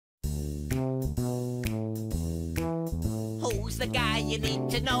the guy you need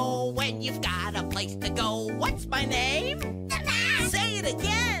to know when you've got a place to go? What's my name? The Map! Say it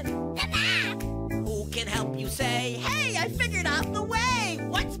again! The Map! Who can help you say, hey, I figured out the way?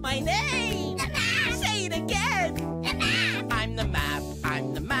 What's my name? The Map! Say it again! The Map! I'm the map,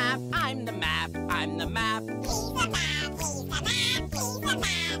 I'm the map, I'm the map, I'm the map. He's the Map! He's the Map! He's the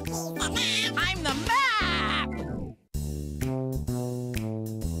Map! He's the Map! I'm the map!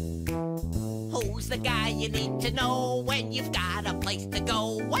 Who's the guy you need to know when you've got a place to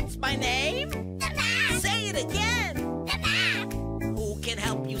go? What's my name? The Map! Say it again!